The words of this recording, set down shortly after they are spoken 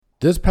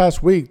This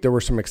past week, there were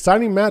some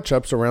exciting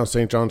matchups around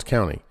St. Johns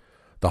County.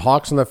 The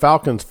Hawks and the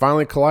Falcons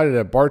finally collided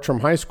at Bartram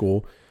High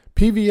School.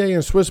 PVA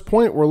and Swiss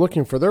Point were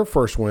looking for their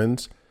first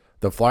wins.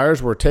 The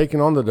Flyers were taking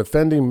on the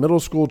defending middle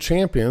school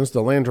champions,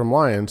 the Landrum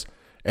Lions,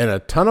 and a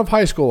ton of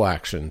high school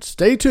action.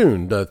 Stay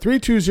tuned. The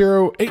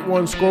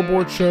 320-81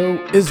 Scoreboard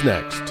Show is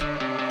next.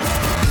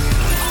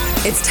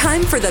 It's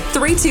time for the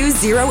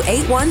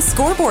 32081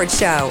 Scoreboard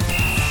Show.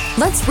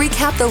 Let's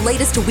recap the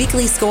latest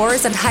weekly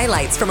scores and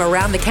highlights from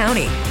around the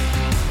county.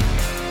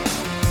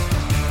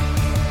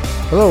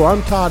 Hello,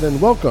 I'm Todd,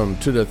 and welcome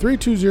to the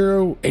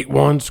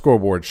 320-81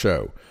 Scoreboard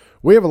Show.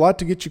 We have a lot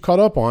to get you caught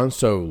up on,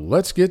 so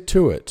let's get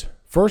to it.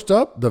 First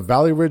up, the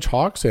Valley Ridge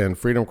Hawks and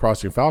Freedom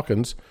Crossing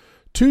Falcons,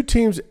 two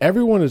teams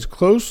everyone is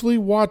closely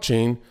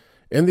watching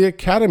in the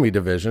Academy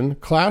Division,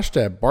 clashed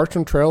at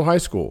Bartram Trail High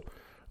School.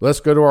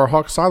 Let's go to our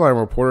Hawks sideline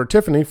reporter,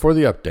 Tiffany, for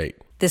the update.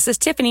 This is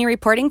Tiffany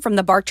reporting from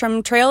the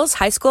Bartram Trails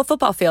High School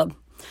football field.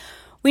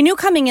 We knew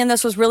coming in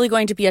this was really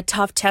going to be a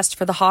tough test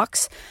for the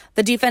Hawks.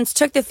 The defense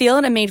took the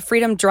field and made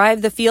Freedom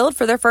drive the field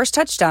for their first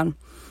touchdown.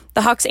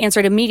 The Hawks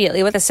answered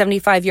immediately with a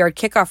 75-yard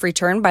kickoff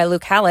return by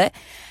Luke Hallett.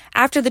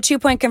 After the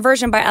 2-point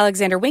conversion by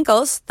Alexander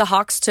Winkles, the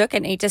Hawks took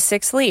an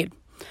 8-6 lead.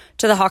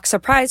 To the Hawks'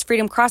 surprise,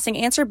 Freedom Crossing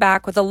answered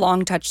back with a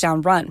long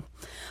touchdown run.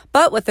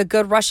 But with a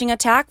good rushing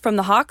attack from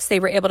the Hawks, they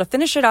were able to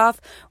finish it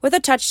off with a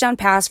touchdown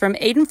pass from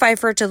Aiden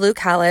Pfeiffer to Luke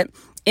Hallett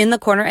in the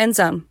corner end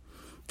zone.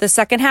 The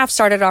second half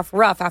started off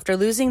rough after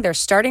losing their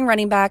starting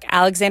running back,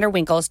 Alexander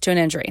Winkles, to an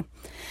injury.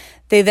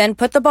 They then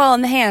put the ball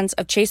in the hands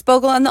of Chase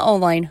Bogle on the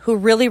O-line, who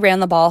really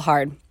ran the ball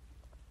hard.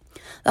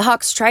 The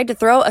Hawks tried to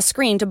throw a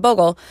screen to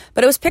Bogle,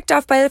 but it was picked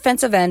off by the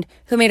defensive end,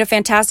 who made a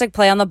fantastic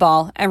play on the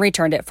ball and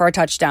returned it for a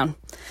touchdown.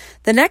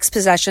 The next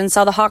possession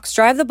saw the Hawks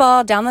drive the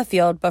ball down the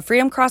field, but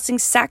Freedom Crossing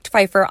sacked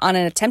Pfeiffer on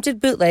an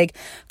attempted bootleg,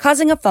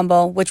 causing a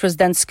fumble, which was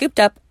then scooped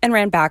up and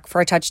ran back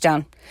for a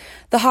touchdown.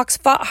 The Hawks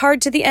fought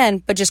hard to the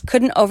end, but just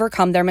couldn't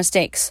overcome their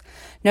mistakes.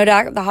 No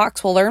doubt the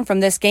Hawks will learn from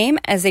this game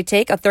as they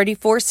take a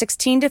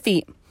 34-16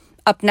 defeat.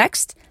 Up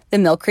next, the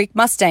Mill Creek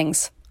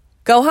Mustangs.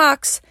 Go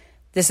Hawks!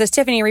 This is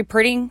Tiffany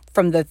reporting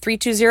from the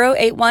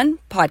 32081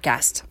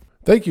 podcast.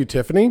 Thank you,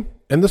 Tiffany.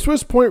 And the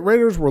Swiss Point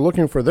Raiders were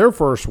looking for their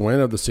first win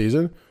of the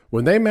season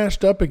when they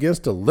matched up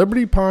against the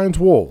Liberty Pines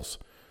Wolves.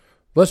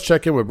 Let's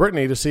check in with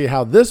Brittany to see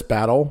how this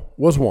battle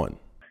was won.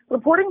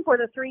 Reporting for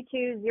the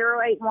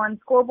 32081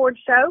 Scoreboard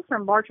Show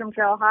from Bartram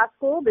Trail High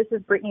School, this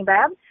is Brittany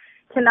Babb.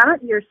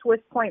 Tonight, your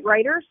Swiss Point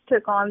Raiders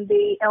took on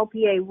the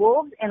LPA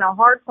Wolves in a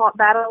hard-fought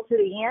battle to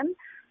the end.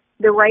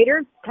 The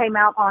Raiders came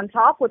out on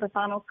top with a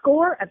final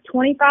score of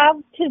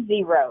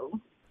 25-0.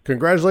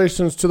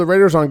 Congratulations to the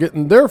Raiders on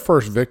getting their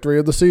first victory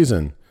of the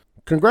season.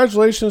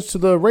 Congratulations to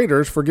the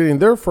Raiders for getting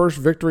their first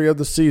victory of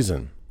the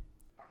season.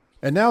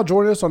 And now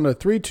join us on the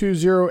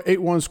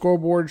 32081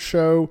 Scoreboard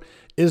Show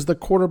is the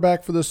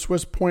quarterback for the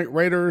Swiss Point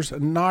Raiders,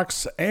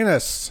 Knox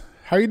Annis.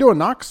 How are you doing,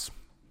 Knox?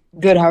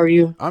 Good, how are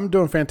you? I'm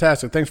doing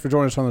fantastic. Thanks for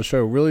joining us on the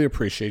show. Really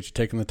appreciate you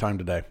taking the time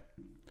today.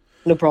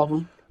 No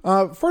problem.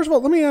 First of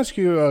all, let me ask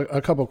you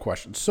a couple of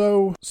questions.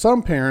 So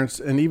some parents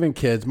and even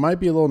kids might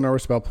be a little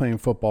nervous about playing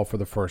football for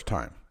the first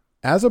time.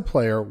 As a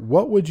player,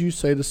 what would you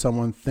say to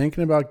someone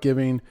thinking about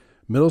giving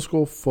middle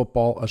school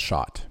football a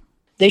shot?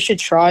 They should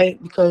try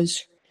it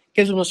because it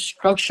gives them a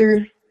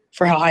structure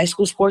for how high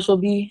school sports will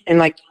be,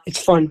 and it's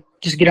fun.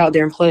 Just get out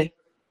there and play.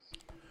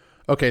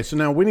 Okay, so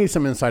now we need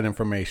some inside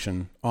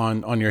information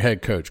on your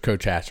head coach,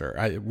 Coach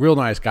Asher. Real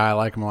nice guy. I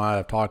like him a lot.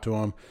 I've talked to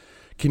him.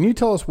 Can you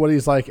tell us what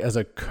he's like as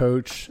a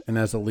coach and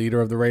as a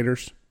leader of the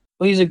Raiders?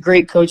 Well, he's a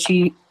great coach.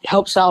 He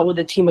helps out with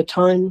the team a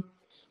ton.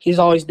 He's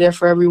always there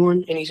for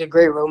everyone, and he's a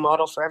great role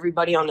model for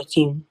everybody on the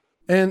team.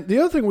 And the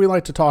other thing we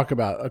like to talk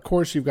about, of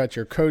course, you've got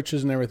your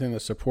coaches and everything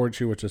that support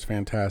you, which is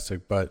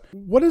fantastic, but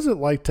what is it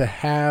like to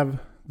have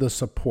the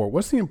support?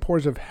 What's the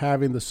importance of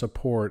having the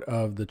support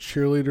of the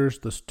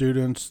cheerleaders, the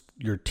students,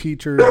 your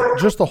teachers,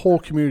 just the whole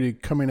community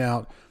coming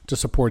out to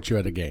support you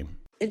at a game?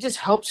 It just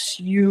helps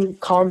you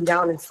calm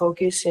down and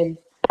focus and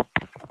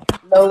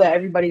know that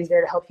everybody's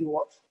there to help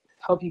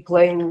you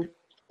play and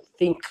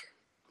think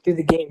through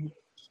the game.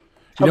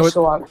 Helps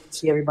a lot to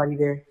see everybody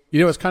there.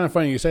 You know, it's kind of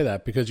funny you say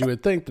that because you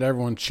would think that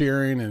everyone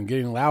cheering and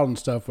getting loud and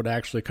stuff would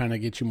actually kind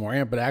of get you more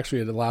amped, but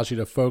actually it allows you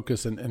to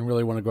focus and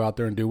really want to go out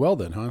there and do well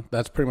then, huh?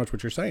 That's pretty much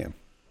what you're saying.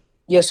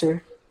 Yes,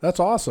 sir. That's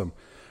awesome.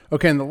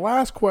 Okay, and the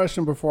last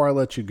question before I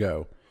let you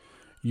go.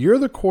 You're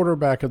the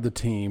quarterback of the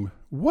team.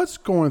 What's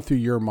going through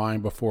your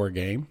mind before a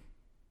game?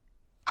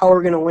 How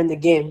we're going to win the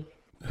game.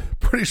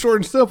 Pretty short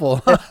and simple.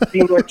 That's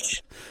pretty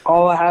much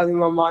all I have in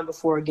my mind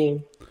before a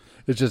game.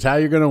 It's just how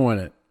you're going to win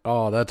it.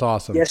 Oh, that's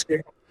awesome. Yes,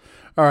 sir.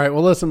 All right.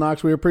 Well, listen,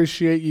 Knox, we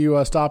appreciate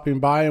you stopping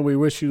by, and we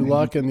wish you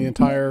luck and the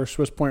entire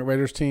Swiss Point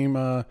Raiders team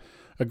a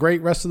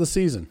great rest of the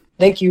season.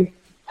 Thank you.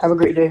 Have a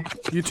great day.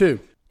 You too.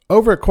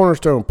 Over at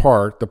Cornerstone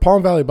Park, the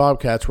Palm Valley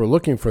Bobcats were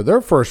looking for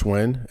their first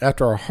win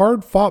after a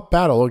hard-fought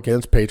battle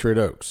against Patriot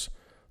Oaks.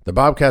 The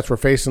Bobcats were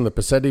facing the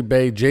Pacetti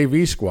Bay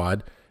JV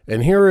squad,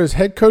 and here is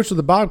head coach of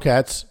the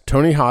Bobcats,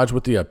 Tony Hodge,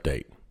 with the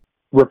update.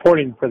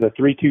 Reporting for the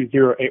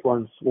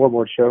 32081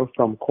 Scoreboard Show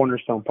from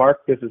Cornerstone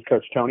Park, this is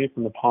Coach Tony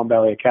from the Palm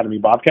Valley Academy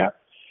Bobcats.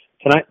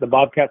 Tonight, the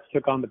Bobcats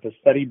took on the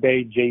Pacetti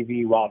Bay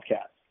JV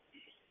Wildcats.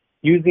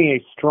 Using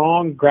a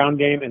strong ground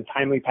game and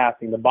timely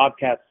passing, the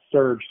Bobcats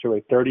surged to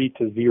a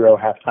 30-0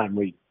 halftime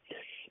lead.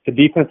 The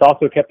defense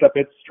also kept up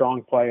its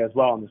strong play as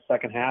well in the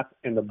second half,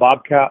 and the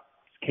Bobcats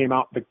came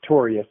out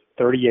victorious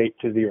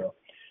 38-0.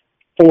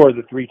 For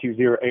the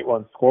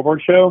 32081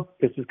 Scoreboard Show,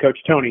 this is Coach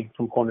Tony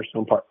from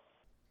Cornerstone Park.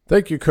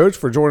 Thank you, Coach,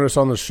 for joining us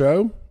on the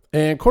show.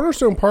 And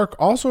Cornerstone Park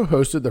also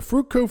hosted the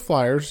Fruit Cove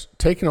Flyers,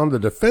 taking on the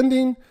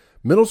defending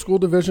middle school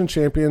division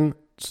champions,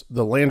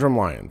 the Landrum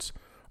Lions.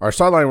 Our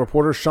sideline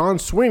reporter, Sean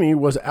Sweeney,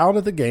 was out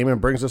at the game and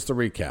brings us the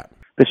recap.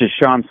 This is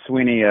Sean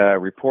Sweeney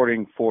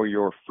reporting for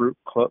your Fruit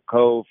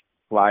Cove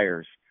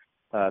Flyers.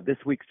 This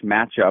week's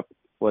matchup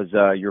was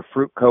your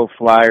Fruit Cove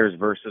Flyers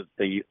versus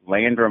the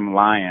Landrum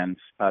Lions.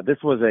 This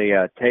was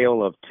a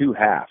tale of two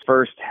halves.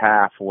 First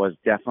half was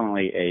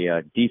definitely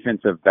a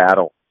defensive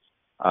battle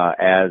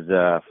as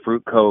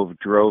Fruit Cove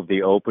drove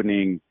the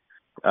opening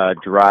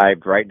drive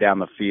right down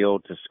the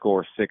field to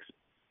score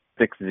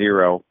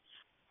 6-0.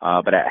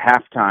 But at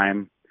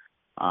halftime,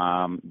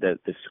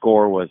 the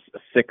score was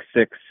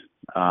 6-6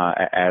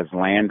 as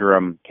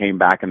Landrum came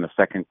back in the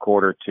second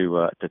quarter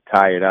to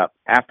tie it up.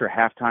 After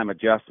halftime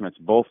adjustments,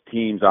 both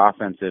teams'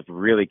 offensive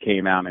really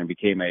came out and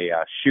became a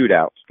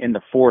shootout. In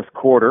the fourth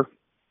quarter,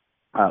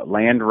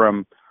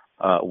 Landrum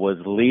was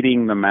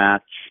leading the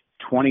match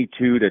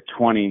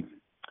 22-20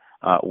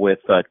 with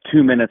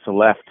 2 minutes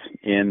left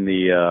in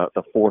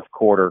the fourth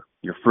quarter.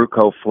 Your Fruit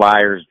Cove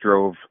Flyers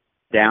drove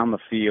down the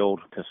field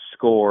to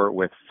score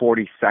with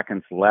 40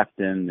 seconds left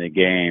in the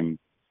game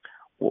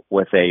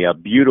with a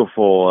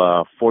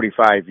beautiful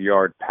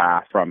 45-yard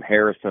pass from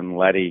Harrison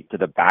Letty to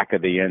the back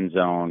of the end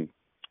zone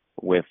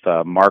with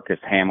Marcus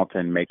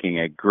Hamilton making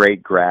a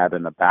great grab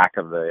in the back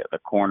of the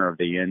corner of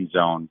the end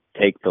zone,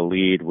 take the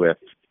lead with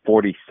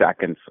 40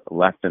 seconds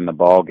left in the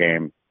ball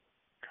game.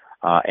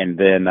 And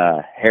then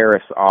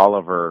Harris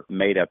Oliver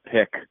made a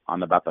pick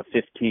on about the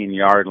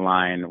 15-yard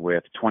line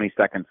with 20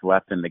 seconds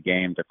left in the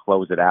game to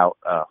close it out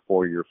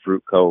for your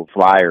Fruit Cove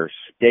Flyers.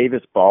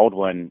 Davis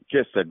Baldwin,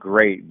 just a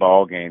great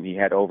ball game. He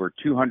had over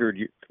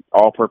 200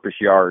 all-purpose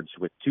yards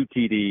with 2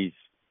 TDs,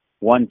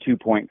 1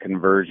 2-point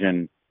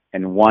conversion,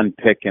 and 1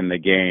 pick in the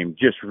game.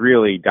 Just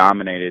really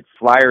dominated.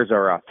 Flyers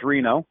are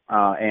 3-0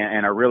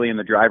 and are really in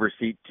the driver's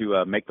seat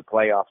to make the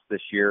playoffs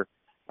this year.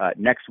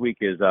 Next week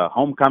is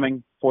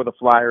homecoming for the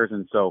Flyers,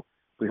 and so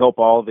we hope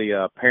all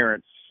the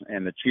parents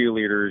and the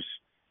cheerleaders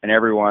and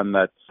everyone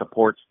that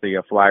supports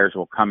the Flyers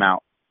will come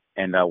out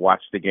and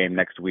watch the game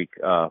next week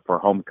for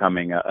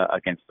homecoming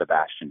against the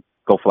Bastion.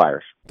 Go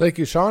Flyers. Thank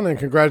you, Sean, and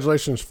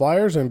congratulations,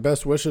 Flyers, and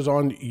best wishes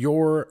on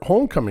your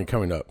homecoming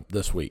coming up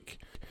this week.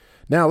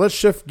 Now let's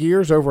shift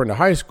gears over into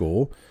high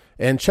school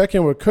and check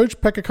in with Coach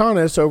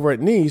Pekakanis over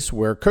at Nice,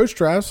 where Coach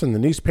Strauss and the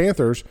Nice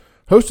Panthers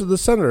hosted the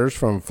Senators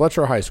from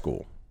Fletcher High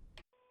School.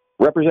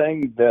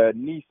 Representing the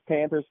Nice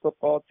Panthers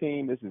football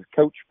team, this is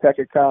Coach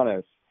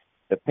Pekakanis.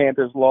 The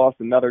Panthers lost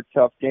another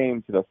tough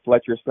game to the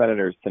Fletcher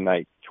Senators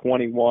tonight,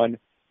 21-13.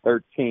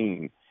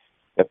 The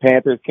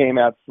Panthers came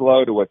out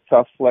slow to a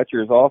tough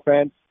Fletcher's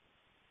offense,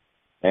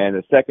 and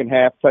the second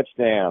half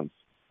touchdowns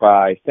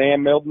by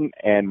Sam Milton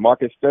and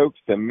Marcus Stokes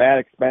to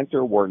Maddox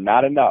Spencer were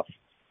not enough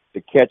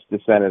to catch the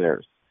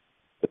Senators.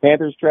 The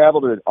Panthers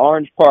travel to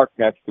Orange Park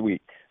next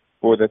week.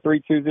 For the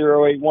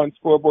 32081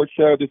 Scoreboard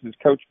Show, this is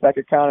Coach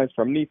Pekakanis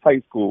from Nice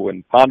High School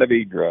in Ponte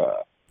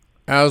Vedra.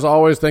 As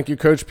always, thank you,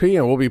 Coach P,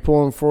 and we'll be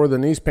pulling for the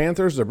Nice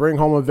Panthers to bring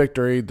home a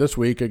victory this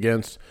week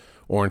against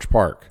Orange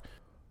Park.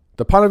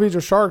 The Ponte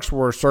Vedra Sharks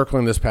were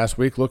circling this past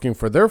week looking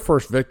for their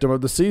first victim of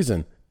the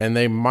season, and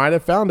they might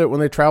have found it when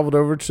they traveled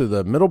over to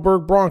the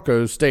Middleburg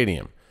Broncos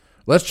Stadium.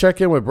 Let's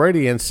check in with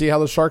Brady and see how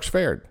the Sharks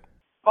fared.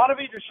 Ponte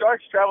Vedra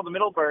Sharks traveled to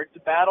Middleburg to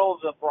battle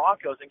the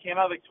Broncos and came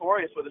out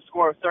victorious with a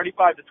score of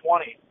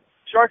 35-20.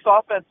 Sharks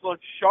offense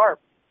looked sharp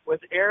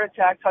with air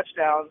attack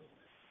touchdowns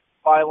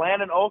by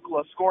Landon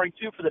Okla scoring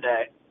 2 for the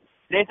day,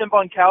 Nathan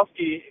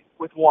Bunkowski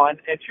with 1,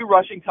 and 2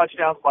 rushing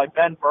touchdowns by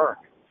Ben Burke.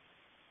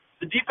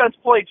 The defense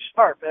played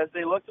sharp as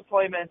they looked to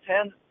play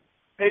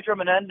Pedro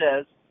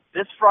Menendez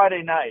this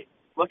Friday night,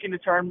 looking to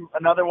turn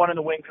another one in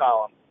the win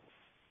column.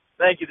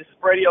 Thank you. This is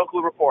Brady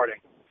Oakley reporting.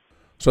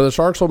 So the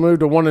Sharks will move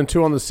to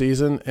 1-2 on the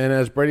season, and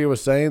as Brady was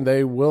saying,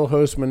 they will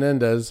host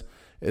Menendez.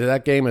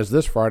 That game is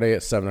this Friday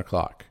at 7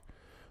 o'clock.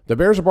 The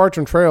Bears of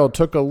Bartram Trail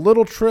took a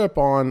little trip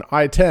on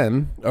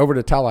I-10 over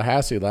to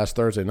Tallahassee last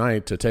Thursday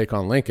night to take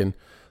on Lincoln.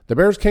 The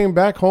Bears came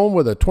back home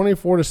with a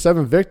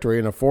 24-7 victory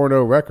and a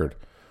 4-0 record.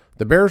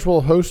 The Bears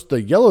will host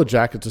the Yellow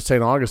Jackets of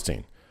St.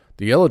 Augustine.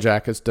 The Yellow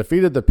Jackets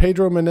defeated the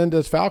Pedro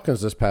Menendez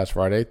Falcons this past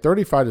Friday,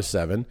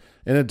 35-7,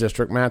 in a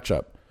district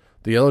matchup.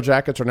 The Yellow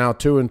Jackets are now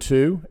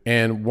 2-2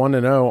 and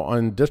 1-0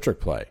 on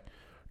district play.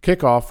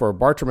 Kickoff for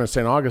Bartram and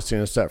St. Augustine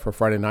is set for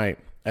Friday night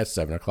at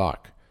 7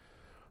 o'clock.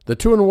 The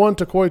 2-1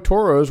 Tocoi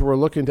Toros were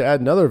looking to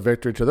add another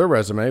victory to their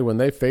resume when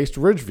they faced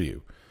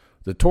Ridgeview.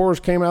 The Toros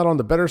came out on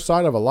the better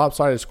side of a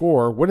lopsided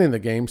score, winning the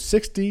game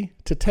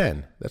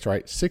 60-10. That's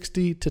right,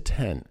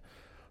 60-10.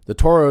 The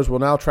Toros will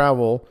now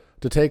travel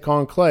to take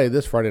on Clay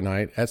this Friday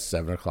night at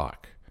 7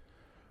 o'clock.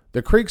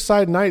 The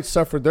Creekside Knights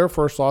suffered their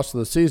first loss of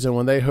the season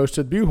when they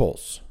hosted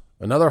Buchholz.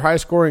 Another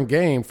high-scoring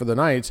game for the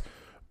Knights,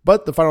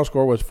 but the final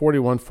score was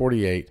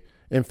 41-48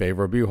 in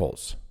favor of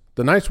Buchholz.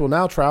 The Knights will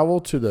now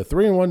travel to the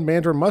 3-1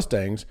 Mandarin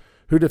Mustangs,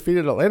 who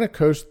defeated Atlantic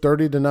Coast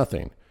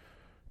 30-0.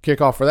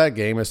 Kickoff for that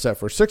game is set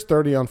for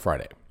 6:30 on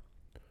Friday.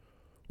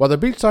 While the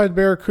Beachside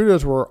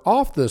Barracudas were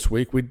off this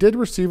week, we did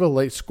receive a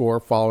late score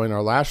following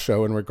our last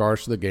show in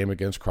regards to the game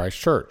against Christ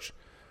Church.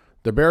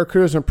 The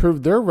Barracudas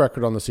improved their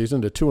record on the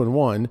season to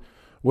 2-1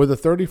 with a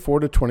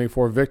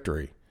 34-24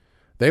 victory.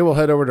 They will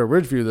head over to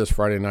Ridgeview this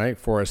Friday night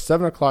for a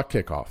 7 o'clock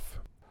kickoff.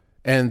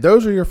 And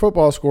those are your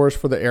football scores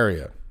for the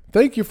area.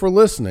 Thank you for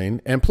listening,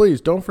 and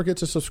please don't forget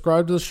to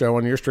subscribe to the show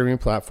on your streaming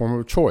platform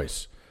of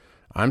choice.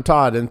 I'm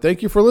Todd, and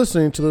thank you for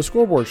listening to the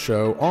Scoreboard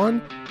Show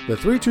on the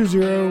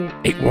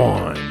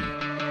 32081.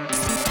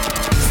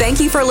 Thank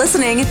you for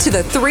listening to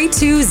the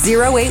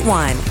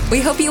 32081.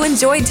 We hope you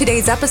enjoyed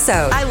today's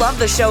episode. I love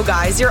the show,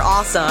 guys. You're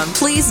awesome.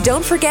 Please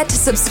don't forget to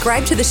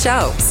subscribe to the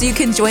show so you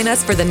can join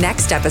us for the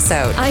next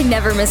episode. I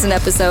never miss an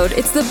episode.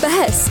 It's the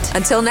best.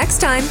 Until next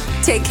time,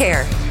 take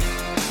care.